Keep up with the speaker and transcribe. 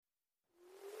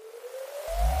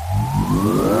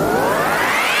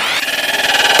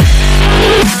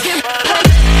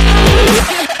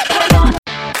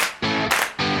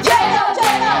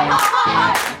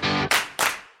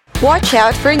Watch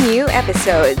out for new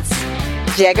episodes.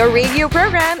 Jego Radio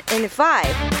program in 5,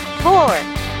 4,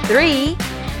 3,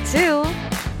 2,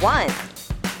 1.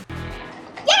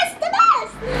 Yes, the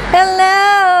best!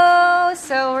 Hello!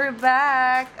 So we're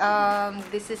back.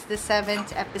 This is the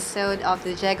 7th episode of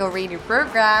the Jego Radio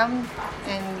program.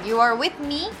 And you are with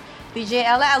me, DJ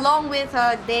Ella, along with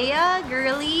Dea,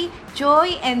 Girly,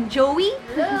 Joy, and Joey.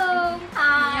 Hello!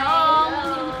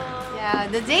 Hi! Yeah,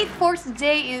 the date for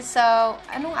today is,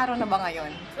 anong araw na ba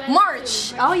ngayon?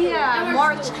 March! Oh yeah,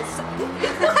 March.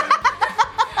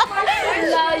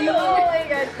 Layo! Oh my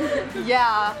God!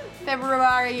 Yeah,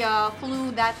 February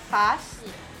flew that fast.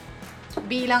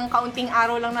 Bilang kaunting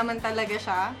araw lang naman talaga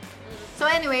siya. So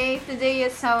anyway, today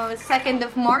is 2nd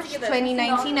of March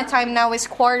 2019. The time now is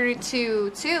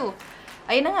 1:45.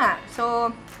 Ayun na nga.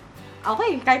 So,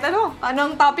 okay, kahit ano.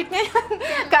 Anong topic ngayon?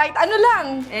 Kahit ano lang.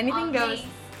 Anything goes.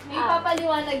 May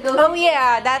papaliwanag daw. Oh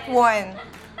yeah, that one.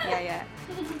 Yeah.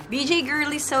 DJ Girl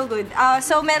is so good.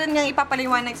 So meron ngang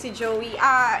ipapaliwanag si Joey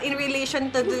in relation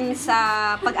to dun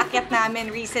sa pag-akyat namin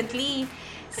recently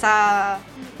sa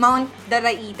Mount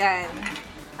Daraidan.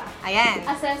 Ayan.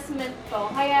 Assessment po.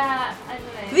 Kaya, ano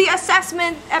eh. The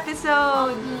assessment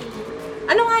episode.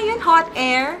 Ano nga yun? Hot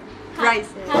air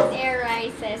rises. Hot air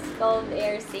rises, cold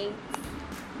air sinks.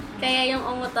 Kaya yung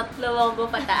umutot lumabo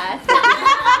pataas.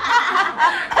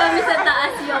 Kami sa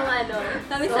taas yung ano.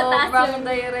 Kami sa taas yung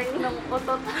direct ng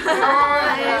utot.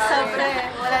 Sobre.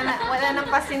 Wala nang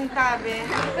pasintabi.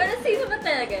 Pero sino ba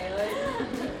talaga yun?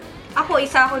 Ako,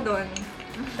 isa ako doon.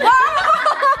 Wow!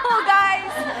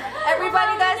 Guys!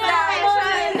 Everybody does that!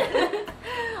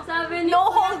 Sabi ni No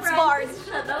Kuya holds barred. Francis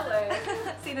siya daw eh.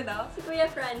 Sino daw? Si Kuya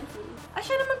Francis.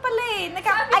 Siya naman pala eh.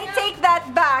 I take that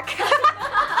back.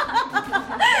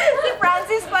 Si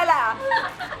Francis pala.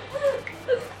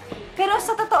 Pero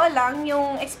sa totoo lang,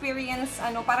 yung experience,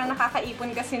 parang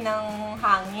nakakaipon kasi ng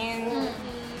hangin.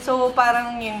 So,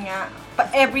 parang yun nga.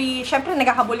 Syempre,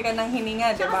 nagkakabul ka ng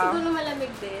hininga, di ba? Tsaka siguro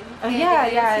malamig din.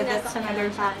 Yeah, that's another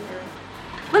factor.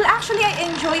 Well, actually, I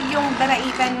enjoyed yung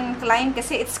Daraitan climb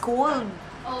kasi it's cold.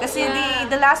 Kasi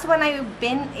the last one I've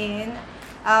been in,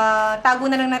 tago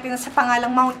na lang natin sa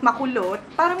pangalang Mount Makulot,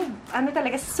 parang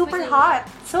talaga, super hot.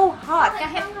 So hot.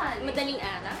 Kahit madaling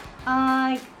araw?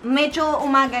 Medyo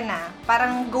umaga na.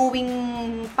 Parang going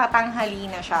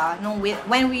patanghali na siya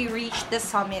when we reached the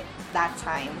summit that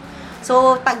time.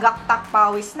 So, tagaktak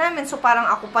pawis namin. So, parang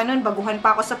ako pa nun, baguhan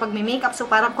pa ako sa pagme-makeup. So,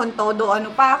 parang kontodo,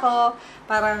 pa ako.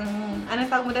 Parang,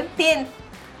 tawag mo doon? Tint.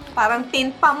 Parang tint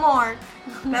pa more.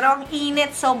 Pero ang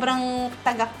init, sobrang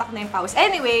tagaktak na yung pawis.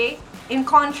 Anyway, in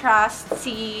contrast,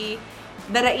 si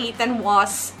Daraitan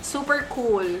was super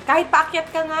cool. Kahit paakyat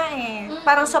ka nga eh.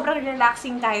 Parang sobrang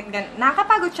relaxing kahit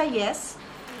nakakapagod siya, yes.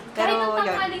 Pero kahit yun. ang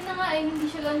tanghali na nga eh,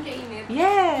 hindi siya lang kainit.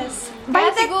 Yes. Kaya By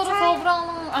that siguro time,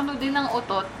 sobrang din ng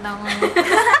utot ng...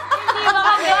 Hindi ba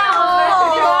kami ako?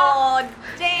 Oh,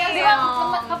 Di ba,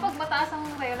 damn. kapag mataas ang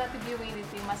relative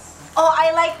humidity, mas... Oh,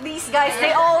 I like these guys.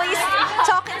 They always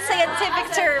talk in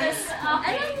scientific terms.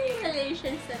 Ano yung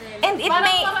relation sa relative? And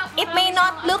it may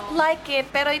not look like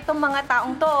it, pero itong mga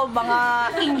taong to, mga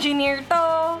engineer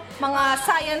to, mga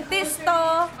scientist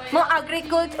to, mga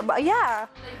agriculture, yeah.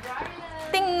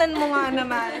 Tingnan mo nga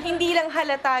naman. Hindi lang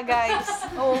halata, guys.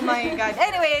 Oh my God.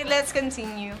 Anyway, let's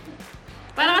continue.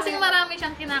 Parang kasing marami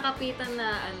siyang kinakapitan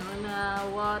na na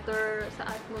water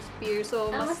sa atmosphere. So,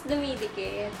 Mas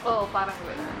dumidikit. Oo, parang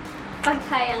gano'n. Pag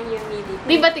high ang humidity.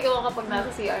 Di ba ikaw kapag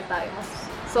nasa CR tayo, mas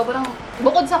sobrang,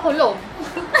 bukod sa kulog,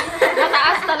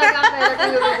 mataas talaga ang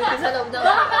relative humidity sa loob ng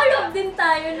Baka kalog din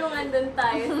tayo nung andun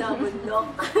tayo sa bundok.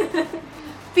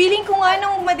 Feeling ko nga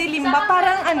nung madilim ba,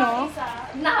 parang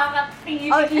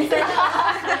Nakakatingin. Oh, isa.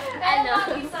 Ano?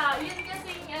 Isa. Yun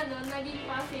kasi naging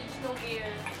passage ng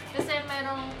air. Kasi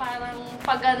merong parang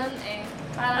pag ganun eh.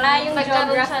 Parang yung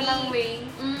nagkaroon siya geography. ng way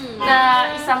Mm. na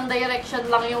isang direction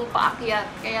lang yung paakyat.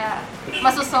 Kaya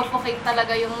masusuffocate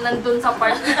talaga yung nandun sa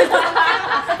part.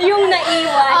 Yung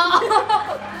naiwan.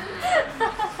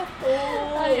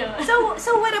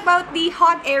 So what about the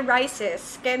hot air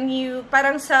rises? Can you,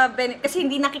 parang kasi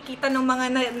hindi nakikita ng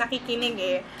mga nakikinig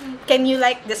eh. Can you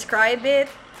describe it?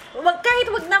 Kahit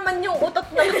wag naman yung utot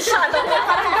na masyado.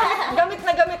 Parang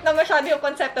gamit na masyado yung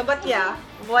konsepto. But yeah,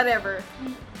 whatever.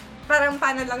 Parang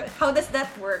paano lang, how does that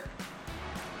work?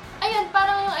 Ayun,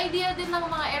 parang yung idea din ng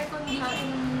mga air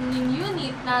conditioning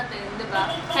unit natin, di ba?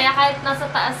 Kaya kahit nasa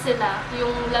taas sila,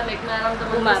 yung lamig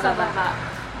nararamdaman mo sa baba.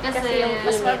 Kasi yung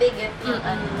mas mabigat yung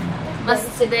mas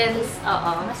dense.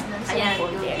 Oo. Mas dense Ayan. yung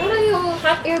cold air. Parang yung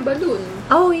hot air balloon.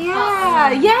 Oh yeah,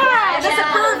 yeah.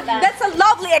 Yeah. That's a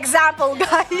lovely example,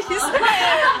 guys.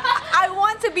 I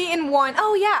want to be in one.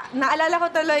 Oh yeah, naalala ko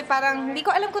tuloy, parang hindi ko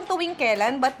alam kung tuwing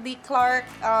kailan, but the Clark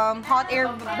Hot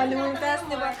Air Balloon Fest,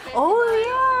 di ba? Oh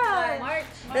yeah! March.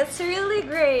 That's really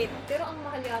great. Pero ang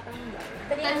mahal yata ng dahil.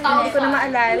 Hindi ko na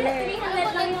maalala.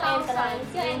 300 lang yung entrance.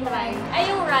 Yung ride. Ay,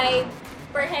 yung ride.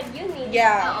 Per head yun eh.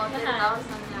 Yeah, Oo, 10,000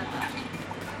 yata.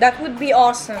 that would be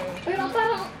awesome. Pero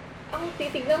parang, ang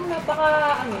titignan mo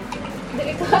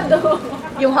delikado.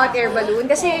 Yung hot air balloon.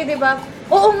 Kasi, di ba?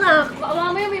 Oo nga.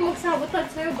 Mamaya may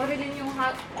magsabotage sa'yo, barilin yung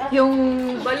hot. Yung...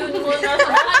 Balloon mo na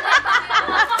sa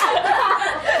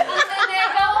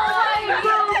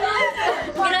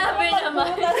Grabe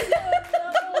naman.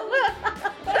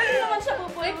 Parang naman siya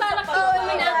pupunin. Ay, parang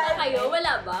minata kayo.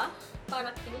 Wala ba?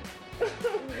 Parang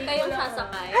hindi kayong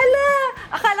sasakay. Hala!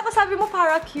 Akala ko sabi mo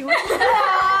para cute.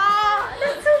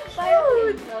 That's so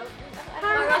cute!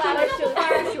 Parachute.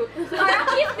 Parang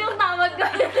cute yung tawag ko.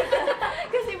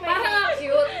 Kasi may Parang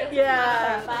cute.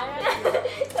 Yeah.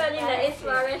 Sorry na, it's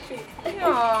parachute.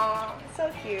 Aww, so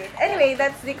cute. Anyway,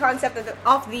 that's the concept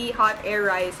of the hot air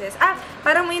rises.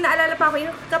 Parang may naalala pa ako,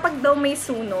 yung kapag daw may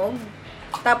sunog,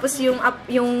 tapos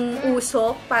yung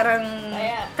usok, parang,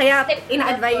 kaya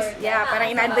ina-advise, parang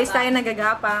ina-advise tayo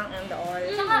nagagapang and all.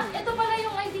 Saka, ito pala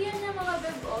yung idea niya mga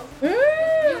beb, oh.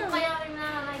 Yung kaya rin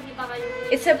na nakikita kayo.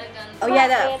 It's a,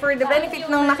 for the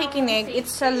benefit ng nakikinig,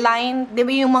 it's a line, di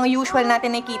ba yung mga usual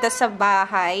natin nakikita sa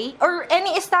bahay, or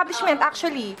any establishment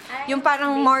actually, yung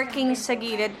parang marking sa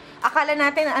gilid. Akala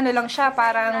natin ano lang siya,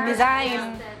 parang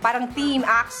design, parang theme,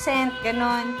 accent,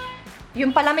 ganon.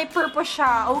 Yung pala may purpose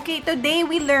siya. Okay, today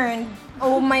we learned.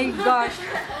 Oh my gosh.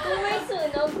 Kung may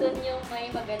sunog, dun yung may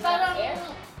magandang Parang, air.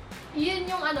 yun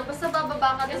yung ano, basta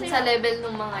bababa ka dun sa level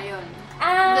ng mga yon.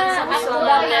 Ah, Dun sa mas sunog.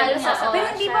 mababa Oo. Pero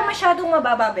hindi pa masyadong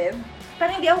mababa, Beb.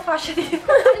 Parang hindi ako kasya dito.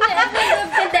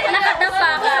 Hindi, nakadapa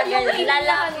ka.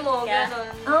 Ilalakan mo, ka. gano'n.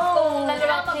 Oh.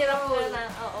 Hirap ka na,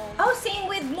 oo. Oh,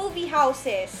 same with movie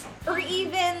houses. Or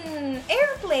even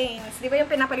airplanes. Di ba yung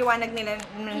pinapaliwanag nila,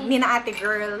 nina ate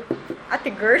girl?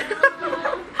 Ate girl?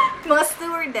 Mga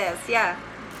stewardess, yeah.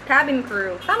 Cabin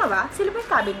crew. Tama ba? Sila ba yung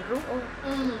cabin crew? Or,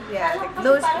 yeah, like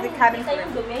those, the cabin Kita crew.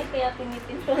 yung dumi, kaya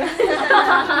pinitin ko.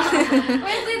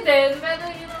 Pwede din, pero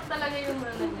yun talaga yung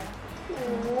ano niya.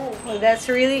 Well, that's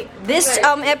really, this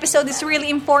episode is really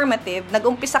informative.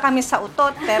 Nag-umpisa kami sa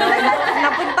utot, pero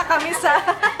napunta kami sa...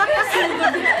 Ano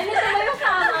ba yung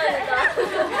kama nito?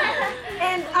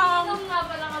 And, Inom nga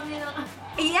pala kami ng...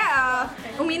 yeah,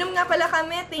 uminom nga pala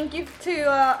kami. Thank you to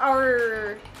our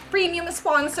premium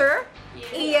sponsor,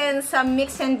 Ian sa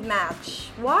Mix and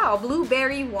Match. Wow,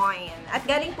 blueberry wine. At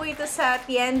galing po ito sa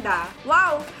tienda.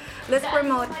 Wow, let's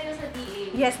promote. Tayo sa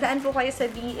DA. Yes, daan po kayo sa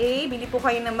DA. Bili po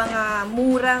kayo ng mga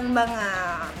murang mga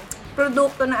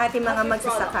produkto na ating mga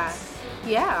magsasaka.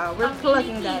 Yeah, we're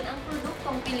plugging that. Ang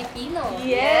produktong Pilipino.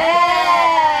 Yeah!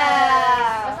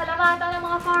 Pasalamatan ng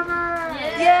mga farmer.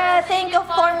 Yeah, thank you,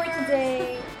 farmer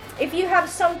today. If you have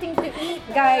something to eat,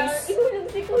 guys. Ihulog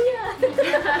si Kuya.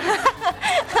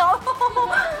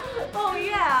 Oh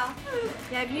yeah.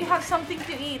 Yeah, if you have something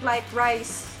to eat like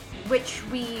rice, which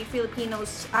we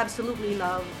Filipinos absolutely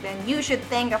love, then you should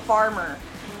thank a farmer.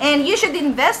 And you should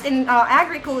invest in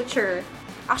agriculture.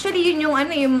 Actually, yun yung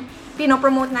ano yung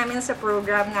pinopromote namin sa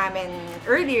program namin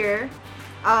earlier.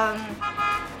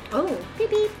 Beep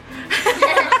beep.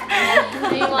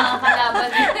 Yung mga kalaban.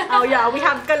 Oh yeah, we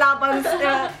have kalabans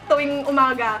tuwing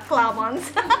umaga,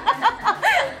 kalabans.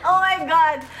 Oh my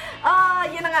God!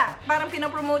 Yun na nga, parang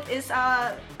pinopromote is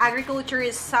agriculture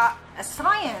is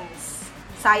science.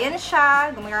 Science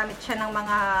siya, gumagamit siya ng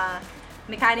mga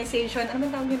mechanization. Ano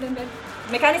ba tawag yun?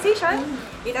 Mechanization?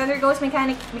 It undergoes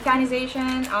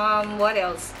mechanization. What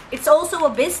else? It's also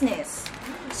a business.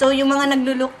 So, yung mga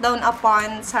naglo-look down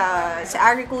upon sa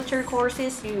agriculture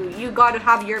courses, you gotta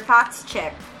have your facts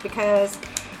checked because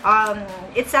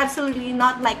it's absolutely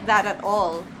not like that at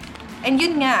all. And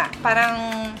yun nga, parang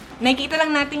nakikita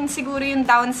lang natin siguro yung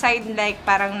downside, like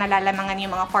parang nalalamangan yung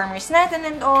mga farmers natin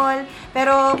and all.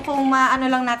 Pero kung maano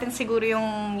lang natin siguro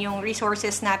yung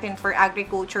resources natin for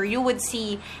agriculture, you would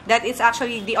see that it's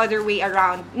actually the other way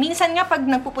around. Minsan nga pag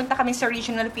nagpupunta kami sa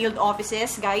regional field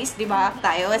offices, guys, di ba,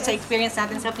 tayo, sa experience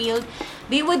natin sa field,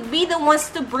 they would be the ones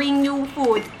to bring you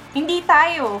food. Hindi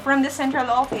tayo, from the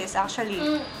central office actually.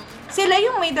 Sila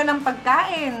yung may dalang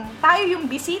pagkain. Tayo yung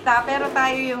bisita, pero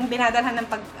tayo yung binadalhan ng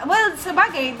well,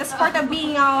 sabagay, that's part of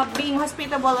being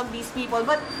hospitable of these people.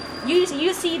 But you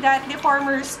see that the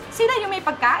farmers, sila yung may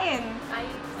pagkain.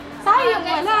 Tayo yung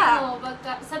wala.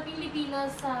 Sa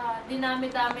Pilipinas, sa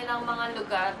dinami-dami ng mga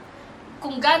lugar,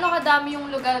 kung gaano kadami yung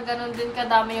lugar, ganon din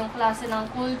kadami yung klase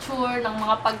ng culture, ng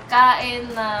mga pagkain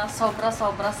na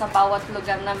sobra-sobra sa bawat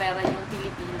lugar na meron yung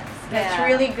Pilipinas. That's Kaya,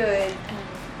 really good.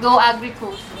 Go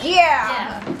agriculture.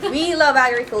 Yeah! We love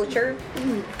agriculture.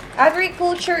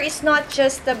 Agriculture is not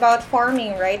just about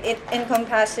farming, right? It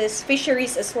encompasses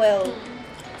fisheries as well.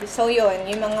 So yun,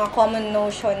 yung mga common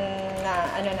notion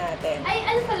na ano natin. Ay,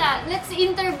 ano pala, let's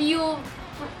interview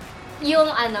yung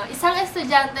isang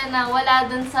estudyante na wala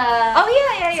dun sa... Oh,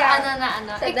 yeah.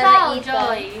 Sa Sa Ikaw, Dalaita.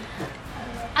 Joy.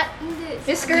 Hindi.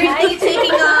 Is currently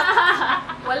taking a...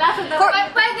 Wala sa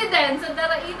Pwede din, sa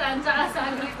Daraitan, tsaka sa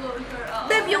agriculture. Oo.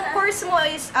 Deb, yung course mo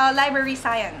is library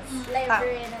science.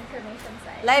 Library and Information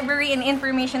Science. Library and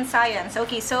Information Science.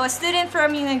 Okay, so a student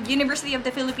from University of the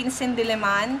Philippines in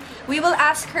Diliman, we will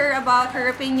ask her about her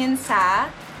opinion sa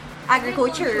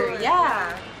agriculture.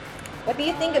 Yeah. What do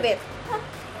you think of it?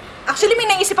 Actually, may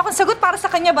naisip akong sagot para sa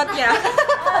kanya, but yeah.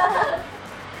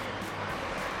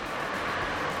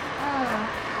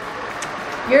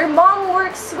 Your mom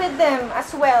works with them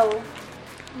as well.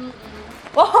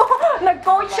 Oh,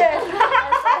 nag-coach eh.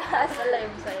 Sa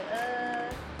live side.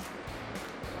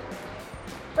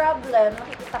 Problem,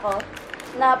 nakikita ko,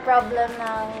 na problem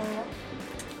ng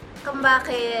kung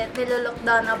bakit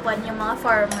nilolockdown upon yung mga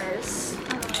farmers.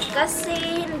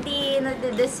 Kasi hindi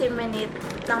nade-disseminate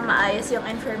ng maayos yung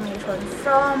information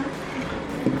from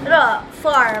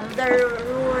farm, the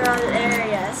rural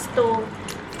areas to,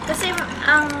 kasi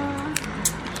ang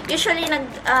usually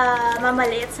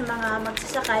mamaliit sa mga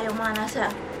magsasaka yung mga nasa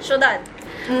syudad.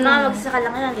 Mga magsasaka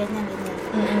lang yan, ganyan.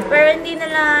 Pero hindi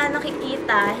nila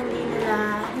nakikita,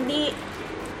 hindi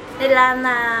nila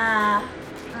na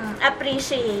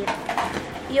appreciate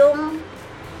yung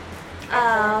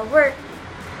work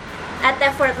at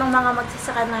effort ng mga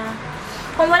magsasaka na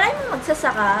kung wala yung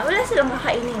magsasaka, wala silang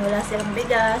kakainin, wala silang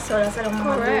bigas, wala silang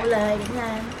mga gulay,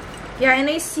 ganyan. Yeah,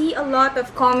 and I see a lot of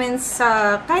comments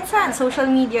kahit saan, social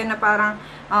media na parang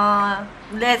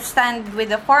let's stand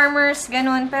with the farmers,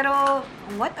 ganun. Pero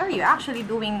what are you actually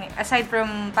doing aside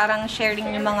from parang sharing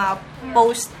yung mga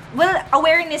post? Well,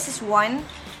 awareness is one.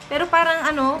 Pero parang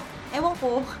ewan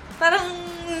ko, parang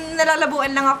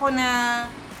nalalabuan lang ako na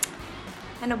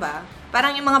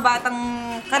parang yung mga batang,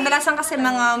 kadalasan kasi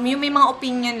yung may mga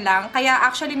opinion lang. Kaya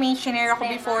actually may share ako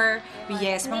before.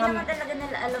 Yes, Hindi naman talaga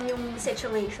nila alam yung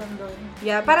situation doon.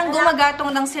 Yeah, parang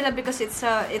gumagatong lang sila because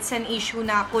it's an issue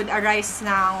na could arise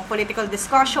ng political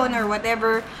discussion or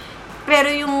whatever. Pero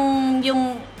yung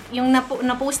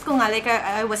na-post ko nga, like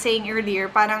I was saying earlier,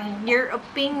 parang your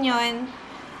opinion,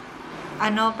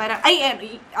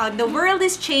 the world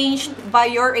is changed by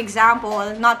your example,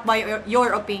 not by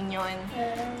your opinion.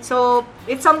 So,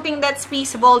 it's something that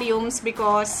speaks volumes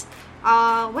because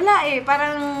wala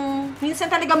parang minsan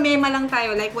talaga mema lang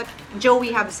tayo, like what Joey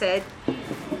have said.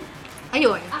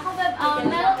 Ayun. Ako,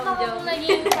 meron akong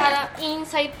naging parang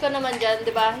insight ko naman dyan, di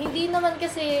ba? Hindi naman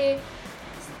kasi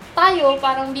tayo,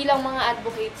 parang bilang mga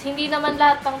advocates, hindi naman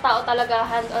lahat ng tao talaga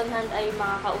hand-on-hand ay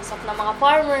makakausap ng mga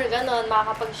farmer, ganon,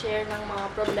 makakapag-share ng mga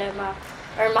problema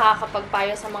or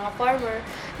makakapagpayo sa mga farmer.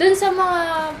 Dun sa mga,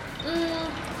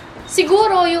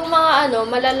 siguro yung mga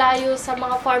malalayo sa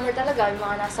mga farmer talaga, yung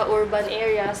mga nasa urban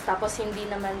areas, tapos hindi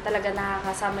naman talaga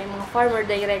nakakasama yung mga farmer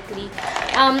directly.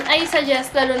 I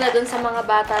suggest, lalo na dun sa mga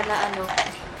bata na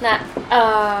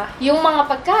yung mga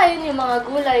pagkain, yung mga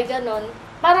gulay, ganon,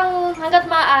 parang hanggat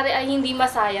maaari ay hindi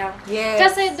masayang. Yes.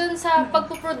 Kasi dun sa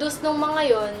pagpuproduce ng mga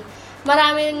yon,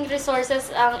 maraming resources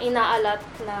ang inaalat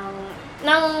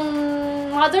ng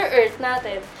Mother Earth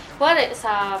natin. Kuwari,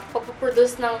 sa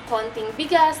pagpuproduce ng konting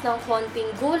bigas, ng konting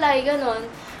gulay, ganon,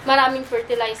 maraming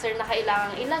fertilizer na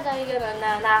kailangang ilagay, ganon,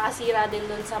 na nakakasira din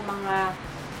dun sa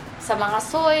mga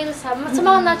soil, sa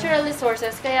mga natural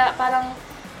resources. Kaya parang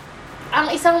ang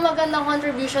isang magandang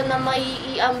contribution na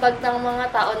maiiambag ng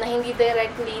mga tao na hindi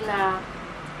directly na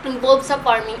involved sa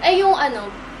farming ay yung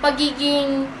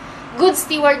pagiging good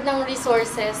steward ng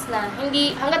resources na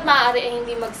hindi hangga't maaari ay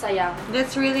hindi magsayang.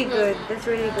 That's really good. That's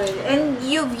really good. And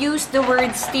you've used the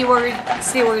word steward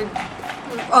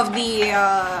of the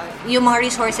yung mga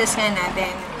resources nga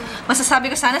natin. Masasabi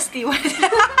ko sana steward.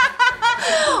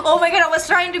 Oh my God, I was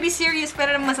trying to be serious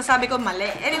pero masasabi ko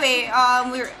mali. Anyway,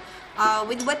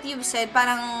 with what you've said,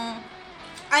 parang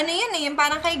yung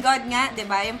parang kay God nga, 'di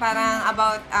ba? Yung parang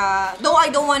about though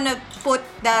I don't wanna put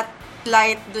that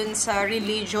light dun sa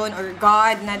religion or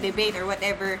God na debate or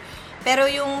whatever. Pero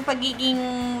yung pagiging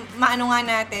nga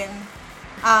natin,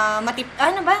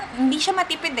 hindi siya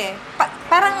matipid eh.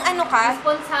 Parang ka?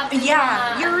 Responsible.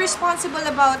 Yeah, you're responsible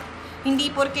about,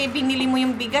 hindi porke binili mo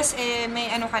yung bigas,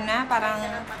 may ka na, parang,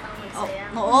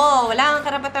 wala kang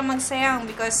karapatan magsayang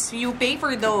because you pay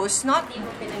for those, not,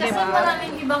 Kasi diba?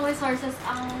 maraming ibang resources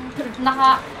ang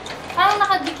parang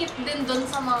nakadikit din dun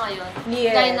sa mga yon.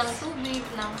 Yes. Gaya ng tubig,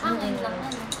 ng hangin, ng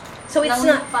ano. So it's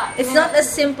ng not lupa. it's not as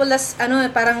simple as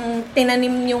parang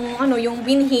tinanim yung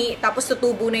binhi tapos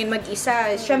tutubo na yun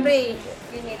mag-isa. Syempre,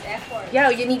 You need effort. yeah,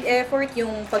 you need effort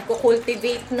yung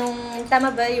pagko-cultivate nung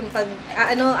tama ba yung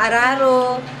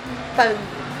araro,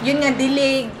 yun nga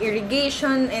dilig,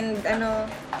 irrigation and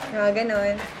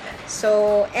ganon.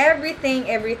 So everything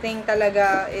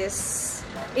talaga is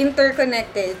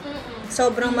interconnected.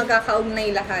 Sobrang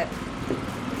magkakaugnay lahat.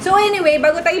 So anyway,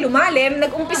 bago tayo lumalim,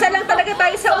 nag-umpisa lang talaga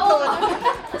tayo sa utot.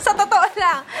 Sa totoo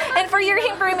lang. And for your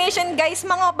information, guys,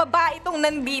 mga babae itong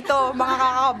nandito, mga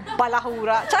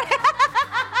kakabalahura.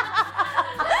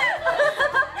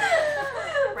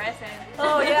 Present.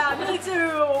 Oh yeah, me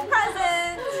too.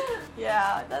 Present.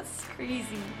 Yeah, that's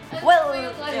crazy. Well,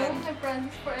 yeah. My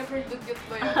friends forever dugyot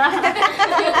ko yun.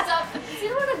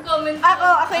 Sino ba nag-comment?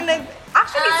 Ako yung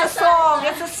actually, it's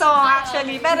a song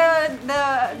actually. Pero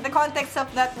the context of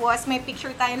that was may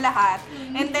picture tayong lahat.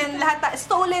 And then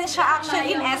stolen siya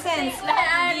actually in essence.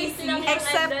 Aris lang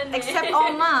yung Except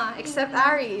Oma, except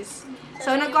Aris.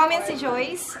 So, nag-comment si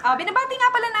Joyce. Binabati nga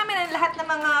pala namin ang lahat ng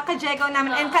mga kajegaw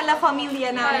namin and kala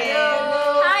familia namin.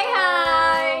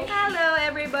 Hi! Hello,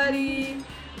 everybody!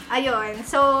 Ayun.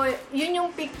 So, yun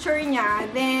yung picture niya.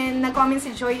 Then, nag-comment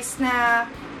si Joyce na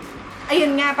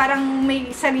ayun nga, parang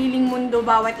may sariling mundo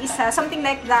bawat isa. Something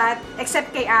like that,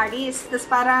 except kay Aris. Tapos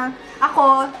parang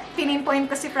ako,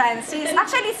 pinpoint ko si Francis.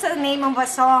 Actually, it's the name of a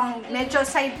song. Medyo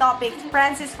side topic.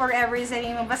 Francis Forever is the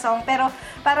name of a song. Pero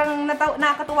parang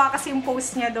nakakatuwa kasi yung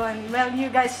post niya doon. Well, you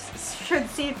guys should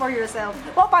see it for yourself.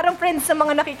 Wow, parang friends sa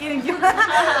mga nakikinig yun.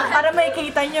 Para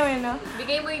makikita nyo, no?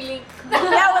 Bigay mo yung link.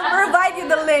 Yeah, we'll provide you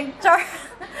the link. Char.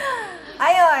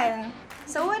 Ayun.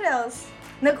 So, what else?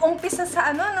 Nag-umpisa sa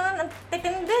ang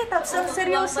titindi, tapos ang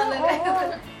seryoso.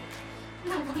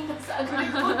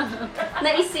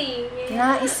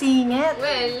 Naisingit.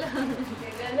 Well,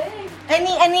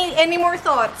 Any more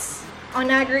thoughts on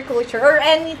agriculture or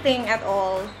anything at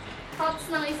all? Thoughts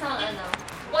ng isang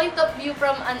point of view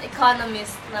from an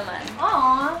economist naman.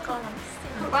 Aww.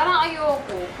 parang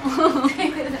ayoko.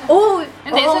 Oh,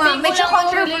 Hindi, oo nga. sabihin ko Medyo lang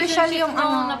controversial relationship yung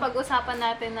nung napag-usapan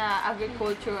natin na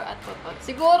agriculture at totot.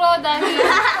 Siguro dahil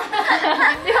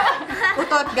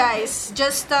utot, guys.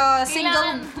 Just a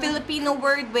single Filipino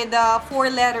word with 4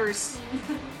 letters.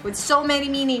 With so many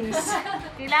meanings.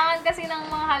 kailangan kasi ng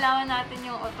mga halaman natin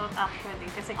yung utot actually.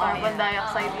 Kasi carbon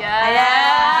dioxide yan.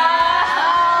 Ayan!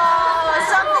 Oh,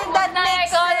 something that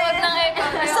makes Wag sense. ng echo.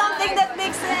 Something that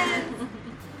makes sense.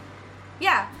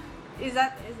 Yeah. Is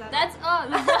that? That's all.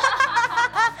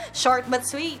 Short but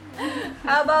sweet.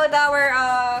 How about our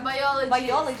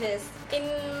Biologist. In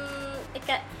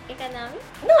economics?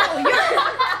 No,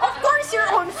 of course your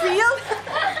own field.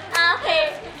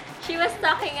 Okay. She was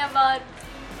talking about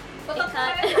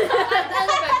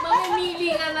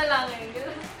Mamimili ka na lang eh.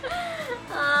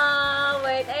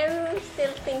 wait, I'm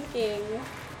still thinking.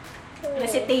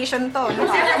 Recitation to. No?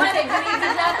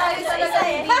 Bigla tayo talaga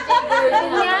eh.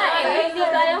 Yun nga eh, hindi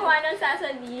ko alam kung anong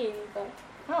sasabihin ko.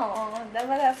 Oo,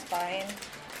 that's fine.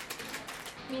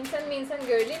 Minsan,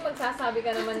 girly, magsasabi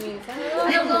ka naman minsan.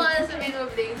 Ano ko nga sa main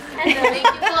of days? Thank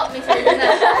you po, Mr. Luna.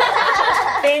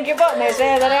 Thank you po,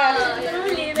 Mercedes.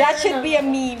 That should be a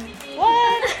meme.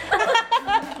 What?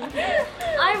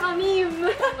 I'm a meme!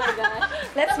 Oh my gosh.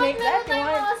 Let's make that Meron tayong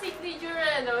one. mga signature,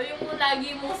 yung lagi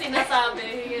mong sinasabi.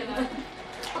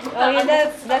 Okay,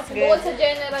 that's Bukod good. sa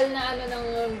general na ng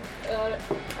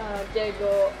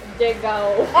Jegaw.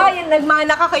 Ay,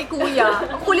 nagmana ka kay kuya.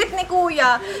 Ang kulit ni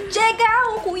kuya.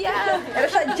 Jegaw, kuya. Pero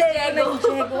siya, Jego.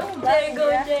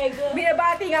 Jego.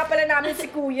 Binabati nga pala namin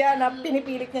si kuya na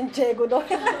pinipilit niyang Jego doon.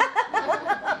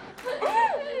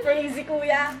 Crazy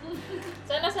kuya.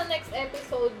 Sana sa next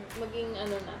episode, maging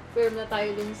firm na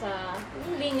tayo dun sa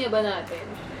linya ba natin?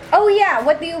 Oh yeah,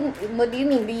 what do you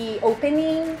mean? The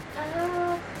opening?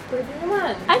 Pwede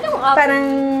naman. Anong Parang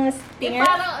Yung stinger?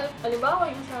 parang, halimbawa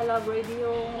yung sa love radio.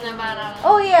 Na parang,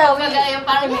 Oh yeah, kumbaga yung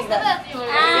parang yes na that. Yung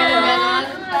gano'n.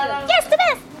 Parang, yes, the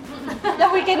best!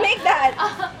 Yeah, we can make that.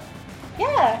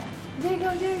 Yeah.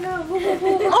 Jegaw.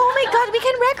 Oh my god, we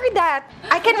can record that.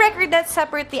 I can record that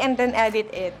separately and then edit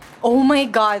it. Oh my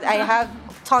god, I have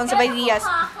tons of ideas.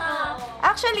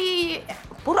 Actually,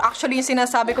 puro actually yung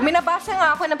sinasabi ko. May nabasa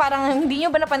nga ako na parang hindi nyo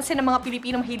ba napansin ng mga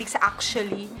Pilipino mahilig sa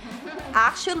actually?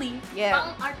 Actually, yeah.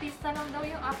 pang artista lang daw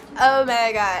yung actor. Oh my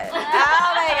god. Oh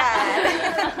my god.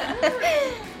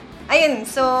 Ayun,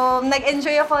 so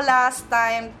nag-enjoy ako last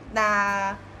time na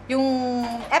yung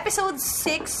episode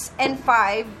 6 and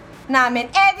 5 namin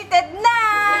edited na!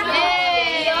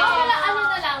 Yay! Wala,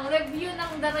 na lang, review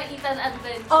ng Daraitan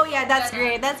Adventure. Oh yeah, that's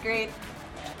great. That's great.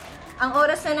 Ang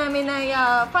oras na namin ay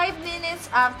 5 minutes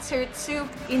after 2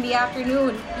 in the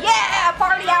afternoon. Yeah!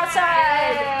 Party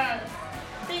outside!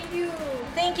 Thank you.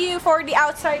 Thank you for the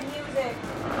outside music.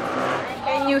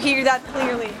 Can you hear that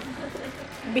clearly?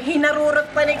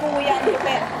 Hinarurot pa ni Kuya.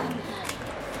 Lupet.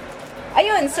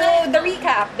 Ayun, so the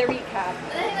recap. Dahil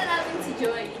na natin si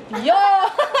Joy. Yo!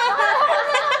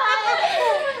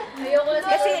 Ayoko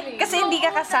na kasi hindi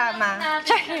ka kasama.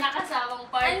 Natin na nakasamang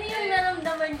partner. Ano yung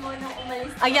naramdaman mo nung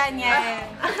umalis? Ayan, yan.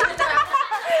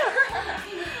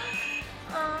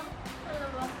 Ano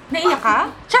ba? Naiyak ka?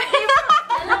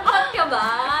 Nalungkot ka ba?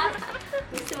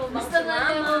 Gusto mo bang Gusto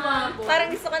natin sumama? umabot. Parang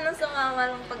gusto ko nang sumama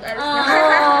nung pag-alis Ah. na.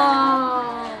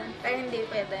 Pero hindi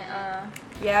pwede.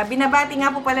 Yeah, binabati nga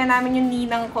po pala namin yung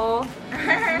ninang ko.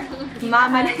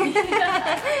 Mama na.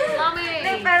 Mami.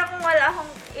 Hindi, pero kung wala akong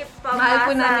Mahal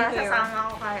po namin ipabasa, kayo. sasama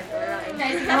ako kahit wala.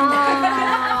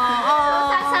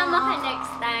 Sasama ka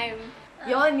next time.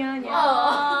 Yon.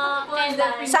 Oh,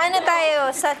 kailan? Saan na tayo?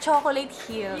 Sa Chocolate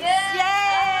Hills.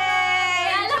 Yay!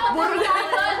 Alam ko Bur-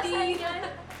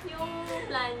 yung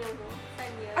plano mo.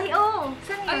 Saan yun? Ay, oh.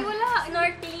 Saan Ay, yun? wala.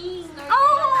 Snorkeling.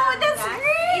 Oh, that's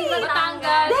great!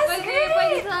 Batangas. That's Pwede great!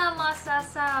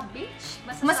 sa beach.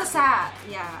 Masasa.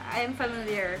 Yeah, I'm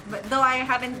familiar. But though I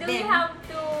haven't Do been. we have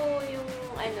to yung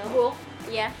ano? Book?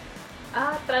 Yeah.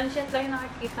 Transient lang yung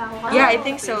nakikita ko. Yeah, I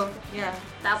think so. Yeah.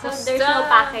 Tapos there's no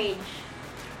package.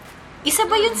 Isa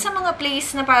ba yun sa mga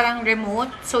place na parang remote?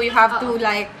 So you have to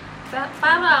like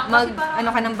Parang, mag kasi parang, ano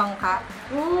ka ng bangka?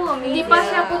 Oo, hindi pa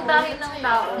siya puntahin ng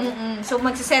tao. So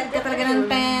magsiset ka talaga ng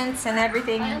tents and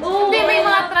everything. Hindi, may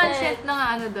mga transient na nga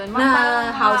ano doon. Na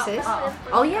Parang- houses? Oo.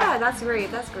 Oh yeah, that's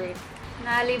great. That's great.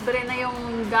 Na libre na yung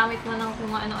gamit mo ng kung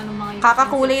ano-ano mga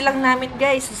Kakakulay lang namin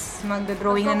guys.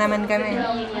 Magdodrawing na naman kami.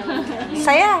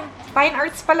 Saya. Fine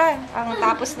arts pala ang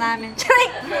tapos namin. Charik!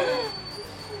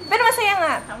 Pero masaya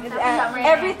nga.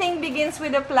 Everything begins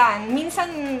with a plan.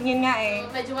 Minsan, yun nga eh.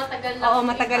 Medyo matagal lang. Oo, yung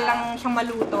matagal iba. lang siyang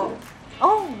maluto.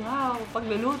 Oh, wow.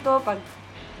 Pagluluto,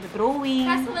 pag-drawing.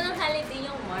 Kaso walang holiday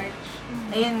yung March.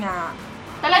 Ayun nga.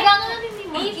 Talagang,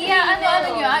 May kaya ano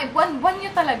nyo, ay, buwan-buwan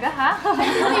nyo talaga, ha?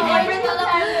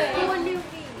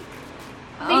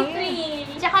 May free.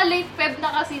 Tsaka late Feb na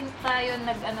kasi tayo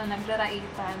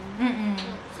nagdaraitan. Mm-mm.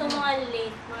 So mga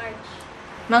late March.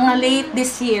 Mga late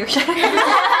this year.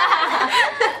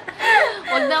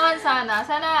 Huwag naman sana.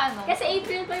 Sana ano. Kasi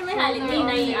April pa may holiday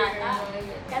na Sooner yun. or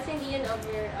Kasi hindi yun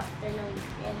over after ng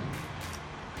weekend.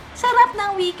 Sarap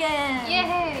ng weekend.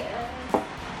 Yay!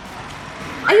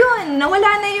 Ayun,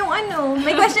 nawala na yung ano.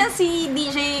 May question si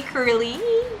DJ Curly.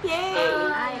 Yay!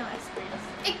 Yung express.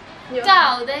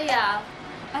 Ikaw, Daya.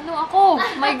 Ano ako?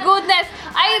 My goodness!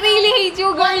 I really hate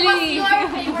you, What was girlie! your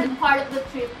favorite part of the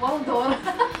trip? Wow, Dora.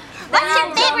 What's your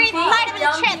favorite part of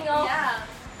the trip? Yeah.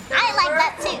 I like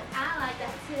that too. I like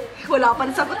that too. Wala pa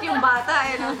nasagot yung bata.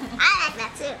 Eh, no? I like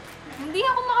that too. Hindi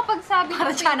ako makapagsabi Para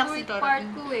ng siya anak si favorite Tora. part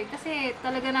ko eh. Kasi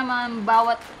talaga naman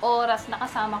bawat oras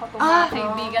nakasama ko itong mga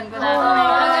kaibigan ko na.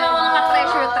 Talaga naman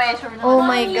treasure na. Oh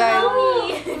my God.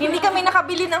 Hindi kami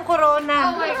nakabili ng corona.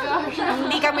 Oh my gosh.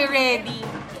 Hindi kami ready.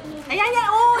 Ayan, yan.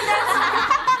 Oh, that's...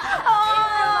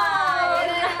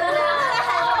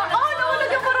 Oh, nahulog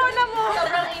yung corona mo.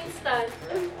 Sobrang instant.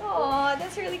 Oh,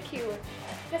 that's really cute.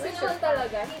 Kasi naman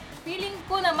talaga, feeling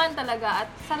ko naman talaga at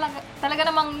talaga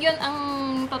namang yun ang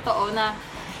totoo na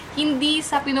hindi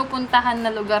sa pinupuntahan na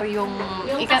lugar yung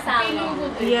kasama.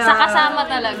 Yeah. Sa kasama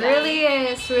talaga. Really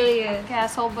is, really is. Kaya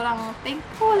sobrang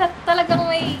thankful at talagang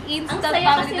may Ang instant saya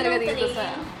family kasi talaga nung dito sa...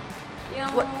 play.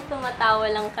 Yung tumatawa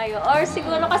lang kayo. Or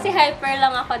siguro kasi hyper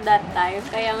lang ako that time.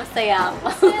 Kaya masaya ako.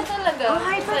 Kaya talaga.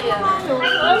 Masaya.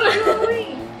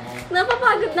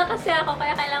 Napapagod na kasi ako.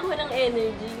 Kaya kailangan ko ng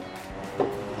energy.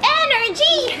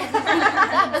 Energy!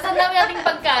 Basta ang dami nating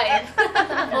pagkain.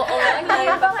 Oo, ang dami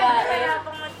pagkain. Kaya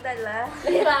akong magdala.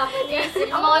 Nahirapan niya.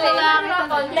 Ang mga lalaki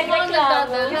talaga.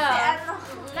 Nagreklamo. Ano?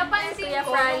 Napansin Kuya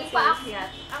ko, Francis. nung paakyat,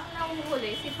 ang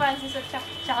nahuhuli, si Francis at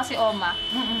tsaka si Oma.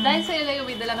 Dahil sila yung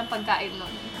may dala ng pagkain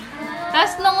nun.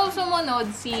 Tapos nung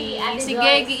sumunod, si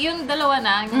Gegi, yung dalawa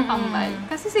na, yung pambal.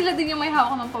 Kasi sila din yung may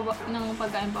hawak ng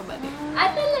pagkain pabalik.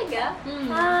 Ah, talaga?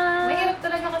 Mahirap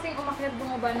talaga kasing umakyat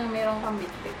bumaba ng merong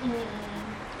kambitbit.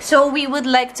 So, we would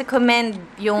like to commend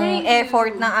yung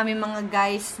effort ng aming mga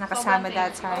guys na kasama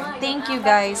that time. Thank you,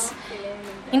 guys.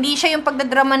 Hindi siya yung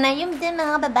pagdadrama na yung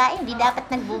Mga babae, hindi dapat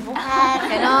nagbubuhat.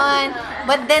 ganon.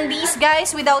 But then these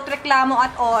guys, without reklamo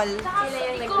at all. Sila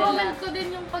yung nagdala. I-comment ko din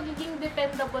yung pagiging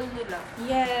dependable nila.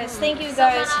 Yes, thank you Sa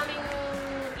guys. maraming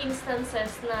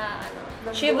instances na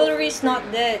Chivalry is not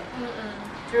dead.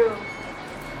 True.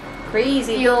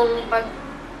 Crazy. Yung pag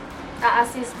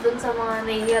a-assist dun sa mga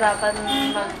nahihirapan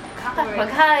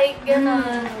mag-hike,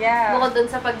 gano'n. Yeah. Bukod dun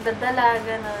sa pagdadala,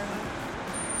 gano'n.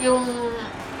 Yung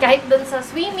kahit dun sa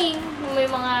swimming, may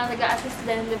mga nag-a-assist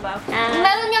din, di ba?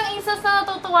 Meron niyang instance na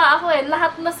natutuwa ako eh.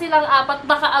 Lahat na silang apat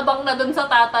nakaabang na dun sa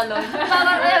tatalon.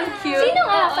 Parang cute. Sino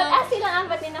nga? Oo. Silang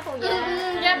apat din na kuya.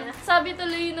 Yep. Sabi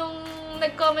tuloy nung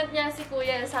nag-comment niya si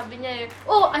kuya, sabi niya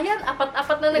oh, ayan,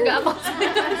 apat-apat na nag-aabang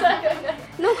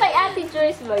Nung kay Ate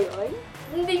Joyce ba yun?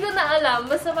 Hindi ko na alam.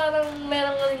 Basta parang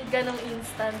meron rin ganong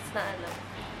instance na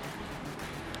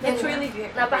It's really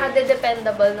good.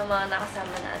 Napaka-dependable ng mga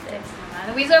nakasama natin.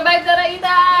 We survived the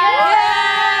Raidan!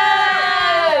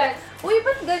 Yes! Uy,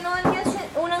 ba't ganon? Yan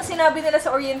unang sinabi nila sa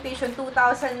orientation,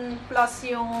 2,000 plus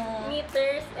yung...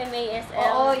 Meters, MASL.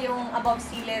 Oo, yung above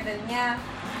sea level niya.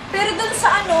 Pero dun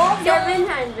sa ano...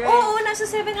 700. Oo, nasa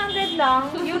 700 lang.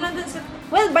 Yun nandun sa...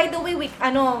 Well, by the way,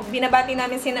 binabati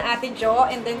namin sina Ate Jo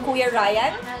and then Kuya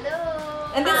Ryan. Hello!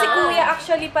 And then si Kuya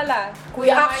actually pala.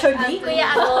 Kuya actually?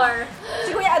 Kuya Ador.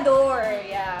 Si Kuya Ador,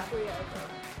 yeah.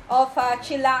 Of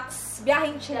Chillax.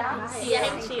 Biyaheng Chillax.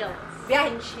 Biyaheng chill.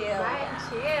 Biyaheng Chill.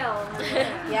 Chill!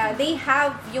 Yeah, they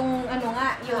have yung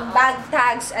yung bag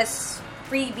tags as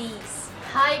freebies.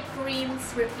 High creams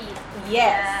repeat.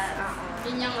 Yes.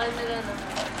 Yun yung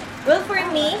Well, for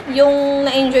me, yung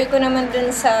na-enjoy ko naman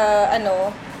dun sa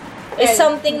is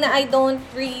something na I don't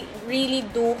really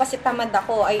do kasi tamad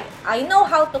ako. I know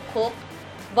how to cook,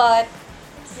 but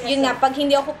yun nga, pag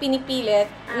hindi ako pinipilit,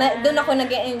 doon ako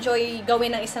nag-enjoy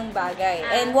gawin ng isang bagay.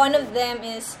 And one of them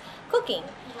is cooking.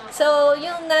 So,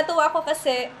 yung natuwa ako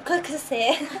kasi,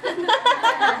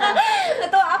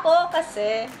 natuwa ako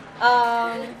kasi,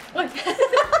 huwag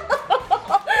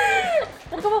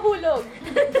ka mahulog.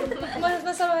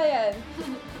 Masama yan.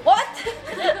 What?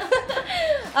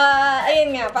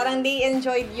 Ayun nga, parang they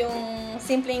enjoyed yung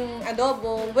simpleng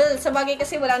adobo. Well, sa bagay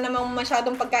kasi wala namang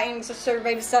masyadong pagkain sa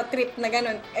survive sa trip na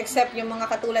ganun, except yung mga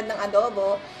katulad ng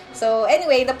adobo. So,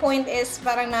 anyway, the point is,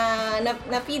 parang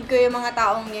na-feed ko yung mga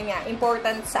taong yun nga,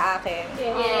 important sa akin.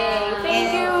 Yay! Thank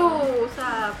And- you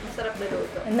sa masarap na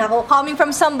luto. Nako, coming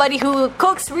from somebody who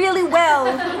cooks really well.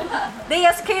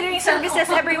 Deyas Catering Services,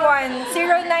 everyone.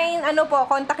 09,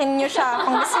 kontakin nyo siya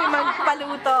kung gusto nyo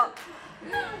magpaluto.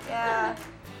 Yeah.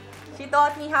 She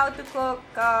taught me how to cook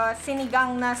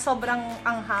sinigang na sobrang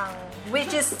anghang,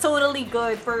 which is totally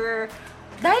good for...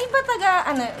 Dahil ba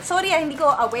sorry hindi ko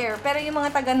aware, pero yung mga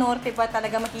taga-norte pa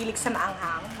talaga mahilig sa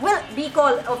maanghang. Well,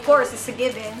 Bicol, of course, is a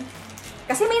given.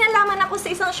 Kasi may nalaman ako sa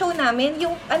isang show namin,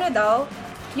 yung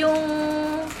yung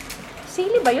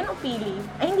sili ba yun o pili?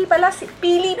 Ay, hindi pala,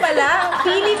 pili pala.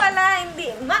 Pili pala,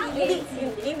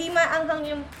 hindi maanghang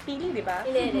yung pili, di ba?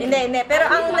 Hindi. Pero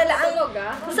ang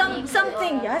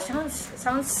something, yeah,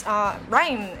 sounds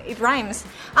it rhymes.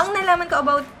 Ang nalaman ko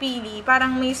about pili,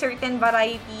 parang may certain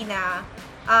variety na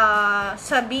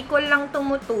sa Bicol lang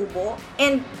tumutubo,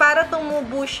 and para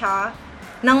tumubo siya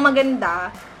ng maganda,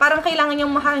 parang kailangan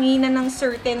niyang mahanginan ng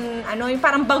certain, yung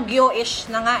parang bagyo-ish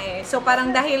na nga eh. So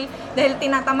parang dahil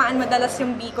tinatamaan madalas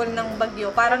yung Bicol ng bagyo,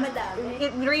 parang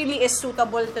it really is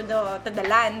suitable to the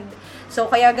land. So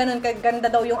kaya ganun,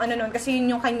 kaganda daw yung nun, kasi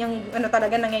yun yung kanyang,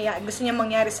 talaga nangyayari, gusto niya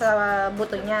mangyari sa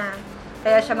buto niya.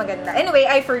 Kaya siya maganda. Anyway,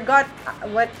 I forgot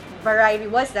what variety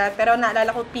was that, pero naalala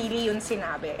ko pili yun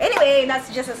sinabi. Anyway, that's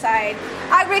just aside.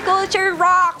 Agriculture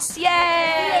rocks!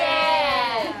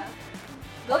 Yay!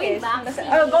 Going back,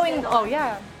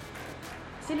 yeah.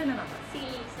 Sino na naman? Si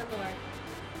Sabor.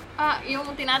 Yung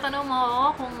tinatanong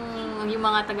mo kung yung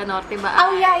mga taga-norte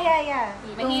ba Yeah.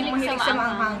 Mahilig sa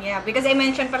maanghang. Yeah, because I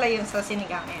mentioned pala yun sa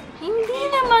sinigangan. Hindi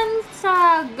naman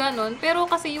sa ganun, pero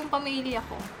kasi yung pamilya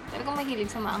ko, talagang mahilig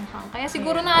sa maanghang. Kaya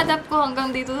siguro na-adapt ko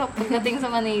hanggang dito sa pagdating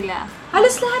sa Manila.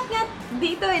 Halos lahat nga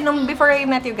dito nung before I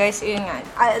met you guys, yun nga.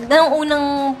 Nung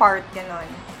unang part,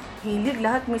 gano'n. Hilig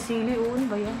lahat, may sili,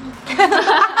 ba yan?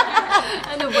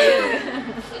 Ano ba yun?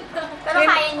 Pero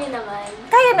kaya niyo naman.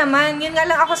 Kaya naman, yun nga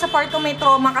lang ako sa part ko may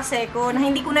trauma kasi ko, na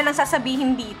hindi ko na lang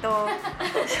sasabihin dito.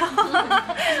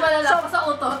 Malala ko sa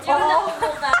utot.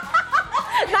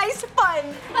 Nice fun!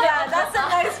 Yeah, that's a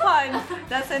nice fun.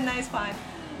 That's a nice fun.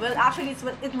 Well, actually,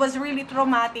 it was really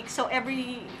traumatic. So,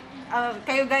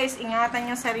 kayo guys, ingatan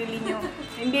yung sarili nyo.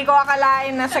 Hindi ko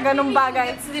akalain na sa ganung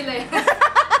bagay.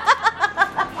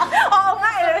 Oo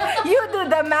nga eh. You do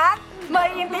the math,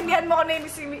 maiintindihan mo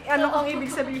kung kung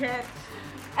ibig sabihin.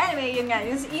 Anyway, yun nga.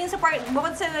 Yung sa part,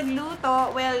 bukod sa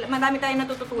nagluto, well, madami tayong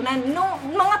natututunan. Nung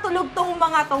mga tulog tong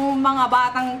mga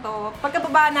batang to,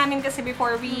 pagkababa namin kasi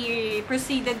before we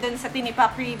proceeded dun sa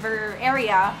Tinipak River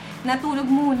area, natulog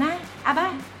muna.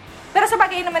 Aba, pero sa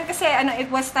bagay naman kasi, it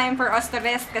was time for us to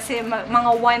rest kasi mga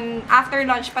after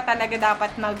lunch pa talaga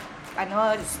dapat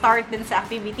start din sa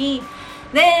activity.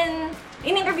 Then,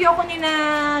 in-interview ako ni na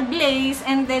Glaze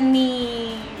and then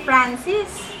ni Francis.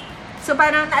 So,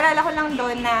 parang naalala ko lang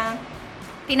doon na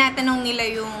tinatanong nila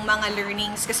yung mga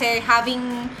learnings kasi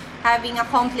having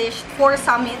accomplished 4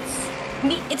 summits,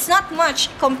 it's not much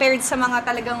compared sa mga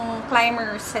talagang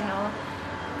climbers, anong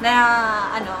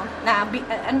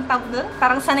tawag doon?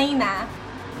 Parang sanay na.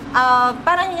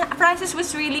 Parang Francis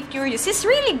was really curious. He's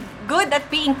really good at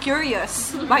being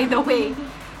curious, by the way.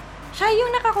 Siya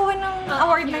yung nakakuha ng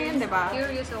award na yun, di ba?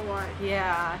 Curious Award.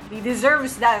 Yeah, he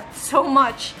deserves that so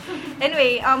much.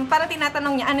 Anyway, parang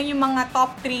tinatanong niya, ano yung mga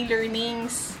top 3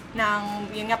 learnings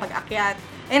ng, yun nga, pag-akyat.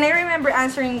 And I remember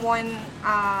answering one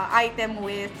item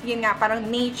with, yun nga, parang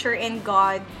nature and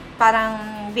God,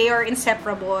 parang they are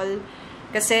inseparable.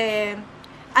 Kasi,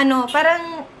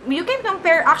 parang, you can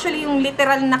compare actually yung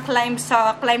literal na climb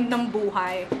sa climb ng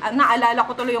buhay. Naalala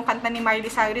ko tuloy yung kanta ni Miley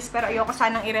Cyrus, pero ayoko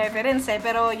sanang i-reference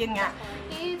pero yun nga.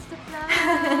 It's the fly.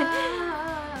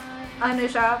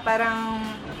 Siya, parang,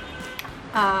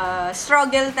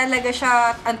 struggle talaga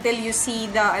siya until you see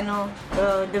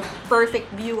the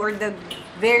perfect view or the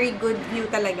very good view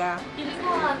talaga. Hindi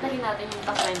ko kantahin natin yung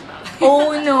taklan ba?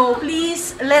 Oh no,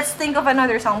 please, let's think of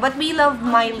another song. But we love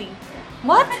Miley.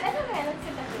 What?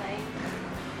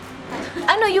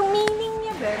 Yung meaning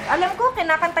niya, Beb? Alam ko,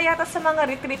 kinakanta yata sa mga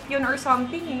retreat yun or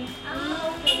something eh.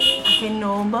 I can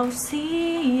almost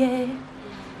see it.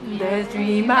 The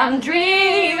dream I'm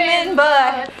dreaming,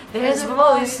 but there's a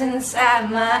voice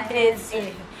inside my head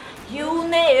saying, you'll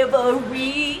never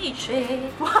reach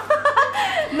it.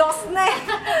 Lost na eh.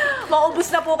 Maubos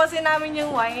na po kasi namin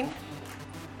yung wine.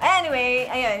 Anyway,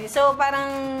 ayun. So,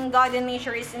 parang God and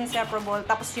nature is inseparable.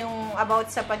 Tapos yung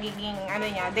about sa pagiging,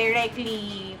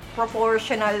 directly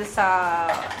proportional sa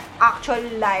actual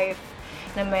life.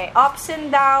 Na may ups and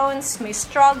downs, may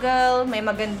struggle, may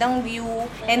magandang view,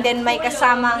 and then may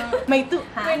kasamang, may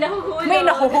nahuhulog. May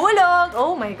nahuhulog.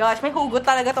 Oh my gosh, may hugot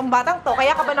talaga tong batang to.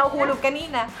 Kaya ka ba nahuhulog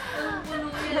kanina?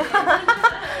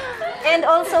 And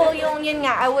also, yun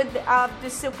nga, I would to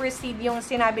supersede yung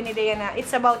sinabi ni Diana,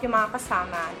 it's about yung mga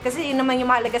kasama. Kasi yun naman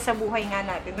yung mahalaga sa buhay nga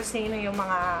natin. Tapos yun yung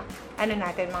mga,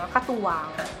 mga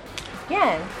katuwang.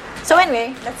 Yan. So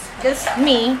anyway, that's just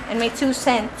me and my 2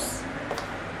 cents.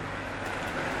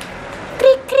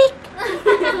 Krik, krik!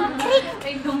 Krik!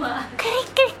 Ay, gumaan.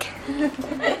 Krik, krik!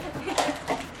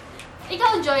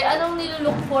 Ikaw, Joy, anong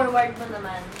nilook forward mo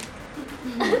naman?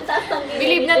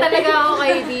 Believe na talaga ako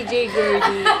kay DJ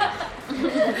Gertie.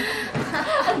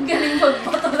 Ang galing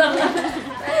magboto lang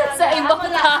sa ibang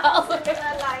tao.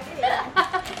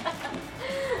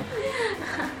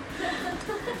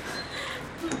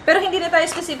 Pero hindi na tayo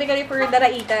specifically for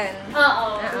daraitan. Oo.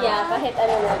 Yeah, kahit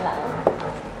ano na lang.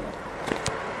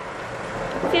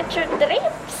 Future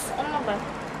drapes. Ano ba?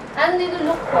 Ano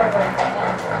nilook forward?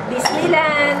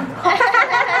 Disneyland!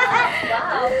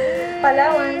 Wow!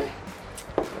 Palawan.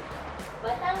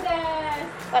 Batangas!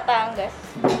 Patangas.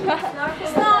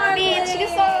 Beach.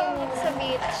 Gusto ko sa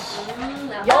beach.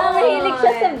 Mahilig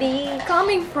siya sa beach.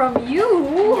 Coming from you!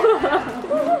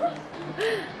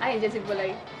 Ay, dyan si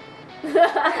Bulay.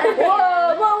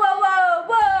 Whoa! Whoa! Whoa!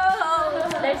 Whoa! Whoa!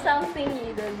 There's something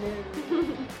you don't know.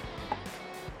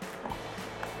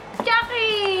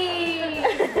 Jackie!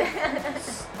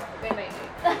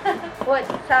 What's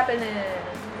happening?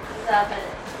 Sabi.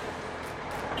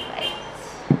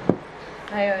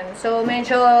 Ayun. So,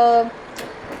 medyo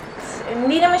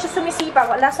hindi naman siya sumisipa.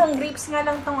 Lasang grapes nga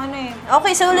lang tong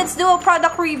Okay, so let's do a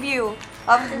product review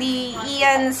of the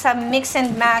Ian sa Mix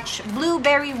and Match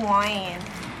Blueberry Wine.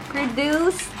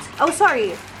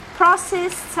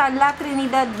 Processed sa La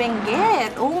Trinidad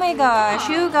Benguet. Oh my gosh,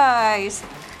 you guys.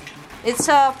 It's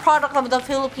a product of the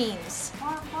Philippines.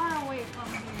 Far away from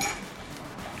here.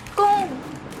 Kung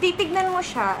titignan mo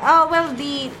siya,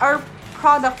 our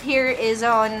product here is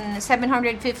on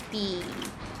 750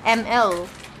 ml.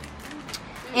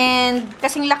 And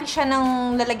kasing laki siya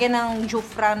ng lalagyan ng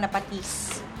jufra na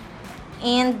patis.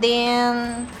 And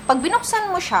then, pag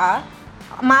binuksan mo siya,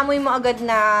 maamoy mo agad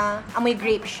na amoy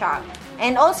grape siya.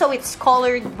 And also, it's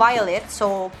colored violet,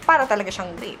 so para talaga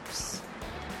siyang grapes.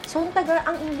 So,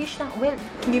 ang English ng,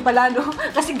 hindi pala, no?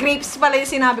 Kasi grapes pala yung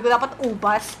sinabi ko, dapat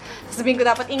ubas. Sabihin ko,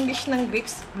 dapat English ng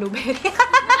grapes, blueberry.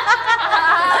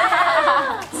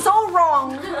 So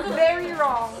wrong. Very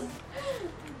wrong.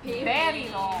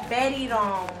 Very long. Very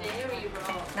wrong. Very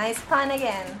wrong. Nice pun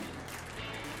again.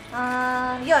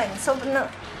 Yun. So,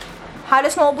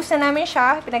 halos maubos na namin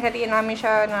siya. Pinaghatiin namin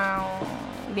siya ng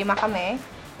 5 kami.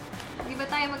 Di ba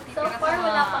tayo So magtitira far, sa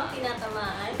wala pang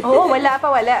tinatamaan. Oo,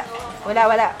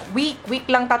 wala. Week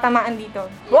lang tatamaan dito.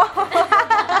 Wow!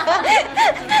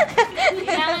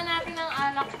 Kailangan natin ng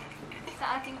alak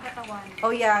sa ating katawan.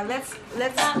 Oh yeah, let's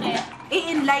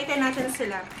i-enlighten natin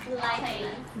sila.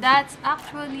 That's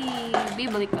actually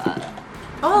biblical.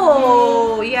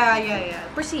 Oh, yeah.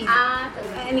 Proceed.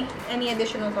 Sige. Any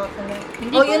additional thoughts on that?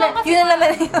 Hindi Oh, ko yun lang na kasi- yun na naman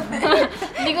yun.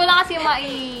 Hindi ko lang kasi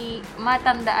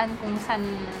matandaan kung saan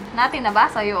natin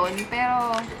nabasa yun.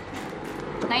 Pero,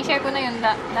 na-share ko na yun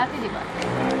dati, di ba?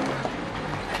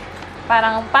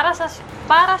 Parang, para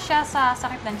siya sa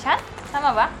sakit ng tiyan?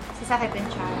 Tama ba? Sasakit ng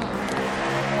tiyan.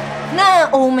 Na,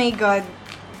 oh my God,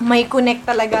 may connect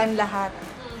talaga ang lahat.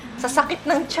 Sa sakit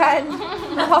ng tiyan.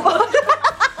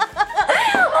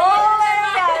 Oh my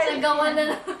God. Nagawa na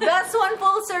lang. That's one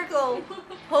full circle.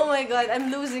 Oh my God,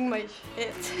 I'm losing my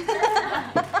shit.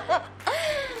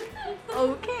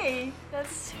 Okay,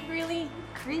 that's really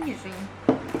crazy.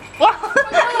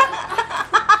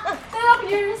 Pero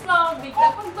curious lang ako bigla.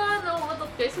 Pag ba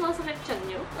nauutot kayo, sumasakit tiyan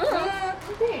niyo?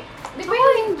 Hindi. Di ba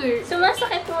yung hindi?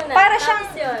 Sumasakit muna. Para tapos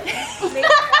siyang- yun.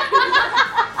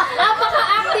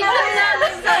 Napaka-active lang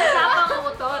namin sa usapang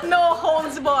utot. No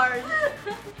holds barred.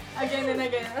 Again and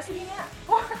again. Ah, sige nga.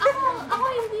 Ako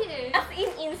hindi eh. As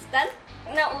in instant,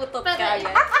 nautot ka Pero-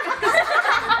 agad.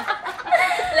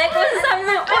 Like, kung sabi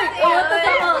mo, uy, umutot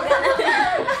ako.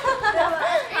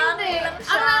 Hindi.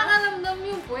 Ang nakakaramdam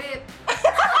yung puwet.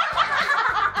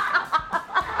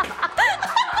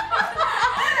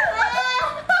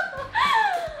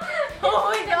 Oh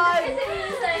my God. Kasi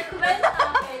minsan, well sa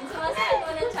akin, sumasakit mo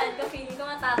ng chan ko, feeling ko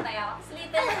matataya ako. Tapos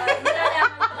later on,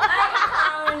 nilalaman ko, ay,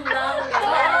 sound lang.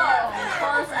 Gano'n.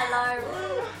 False alarm.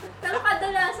 Pero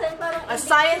kadalasan, parang A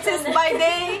scientist by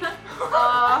day.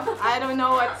 I don't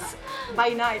know what's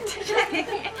by night.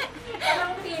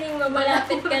 parang feeling mo,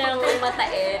 malapit ka ng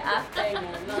matae after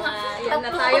nun. Mga, yan na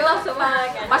tayo,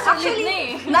 sumagan.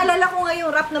 Actually, naalala ko nga yung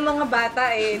rap ng mga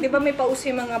bata eh. Di ba may pauso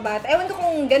yung mga bata? Ewan ko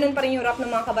kung ganun pa rin yung rap ng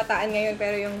mga kabataan ngayon.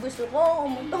 Pero yung gusto ko,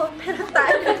 umuto, pero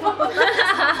tayo.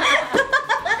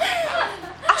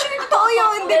 Actually, totoo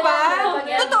yun, di ba?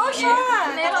 Totoo siya.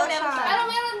 Totoo siya. Pero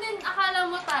meron din, akala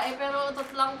mo tae, pero utot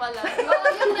lang pala.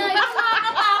 Yung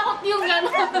nakakatakot yung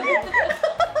gano'n.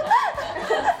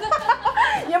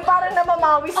 Yung parang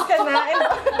namamawis ka na.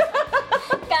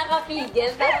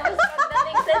 Kakapigil. Tapos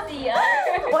pagdating sa CR.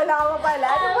 Wala ka pala.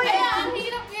 Ano ba Kaya yan? ang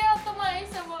hirap kaya tumayo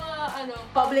sa mga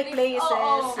Public places.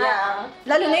 Oo. Yeah.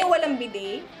 Lalo na yung walang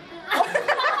bidet.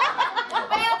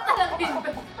 Kaya talaga yun.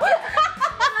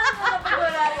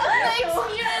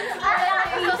 Na-experience ko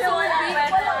lang sa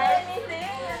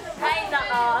Ay,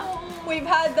 nako. We've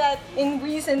had that in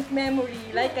recent memory,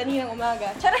 like kaninang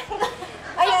umaga. Charot!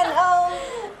 Ayan,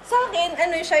 sa akin,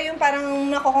 ano siya, yung parang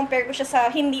nako-compare ko siya sa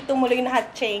hindi tumuloy na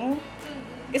hatching.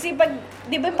 Kasi pag,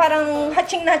 di ba parang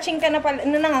hatching ka na pala,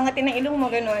 na nangangati ng ilong mo,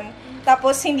 ganun.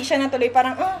 Tapos hindi siya natuloy,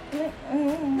 parang,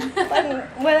 parang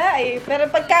wala eh.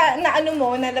 Pero pagka naano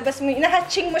mo, nalabas mo,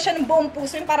 nahatching mo siya ng buong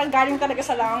puso, yung parang galing talaga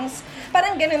sa lungs.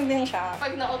 Parang ganun din siya.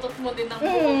 Pag nautot mo din ng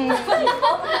buong.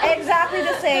 Exactly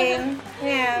the same.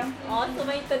 Yeah. Oh, so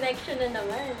may connection na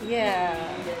naman. Yeah.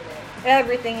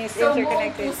 Everything is So, buong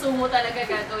interconnected. puso mo talaga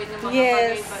gagawin ng mga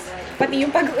Yes. bagay-bagay. Pati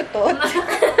yung pag-utot.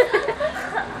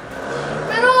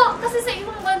 Pero, kasi sa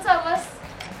ibang bansa, mas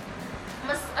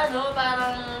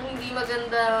parang hindi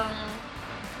magandang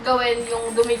gawin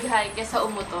yung dumighay kaysa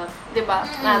umutot. Di ba?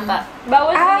 Nata.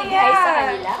 Bawal bumigay sa yeah.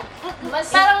 kanila.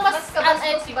 Parang mas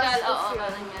unethical. Oo,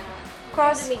 parang gano'n.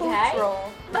 Cross-cultural.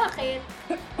 Bakit?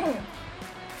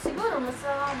 Siguro, mas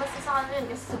basta sa kanila yun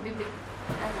kasi sa bibig.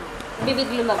 Bibig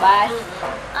lumabas.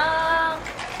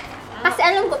 Kasi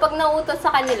alam ko, pag nautot sa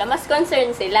kanila, mas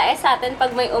concerned sila. Eh sa atin,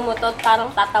 pag may umutot,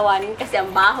 parang tatawanin kasi ang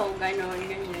baho, gano'n,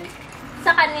 ganyan.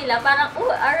 Sa kanila, parang,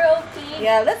 ROP.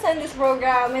 Yeah, let's end this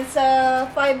program. It's 5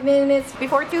 minutes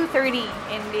before 2:30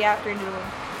 in the afternoon.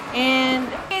 And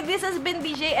okay, this has been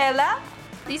DJ Ella.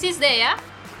 This is Dea.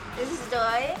 This is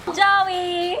Joy.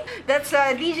 Joey! That's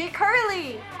DJ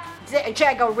Curly.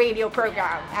 Jago Radio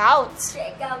Program. Out.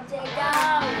 Check out, check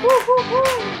out! Woo, woo,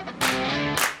 woo.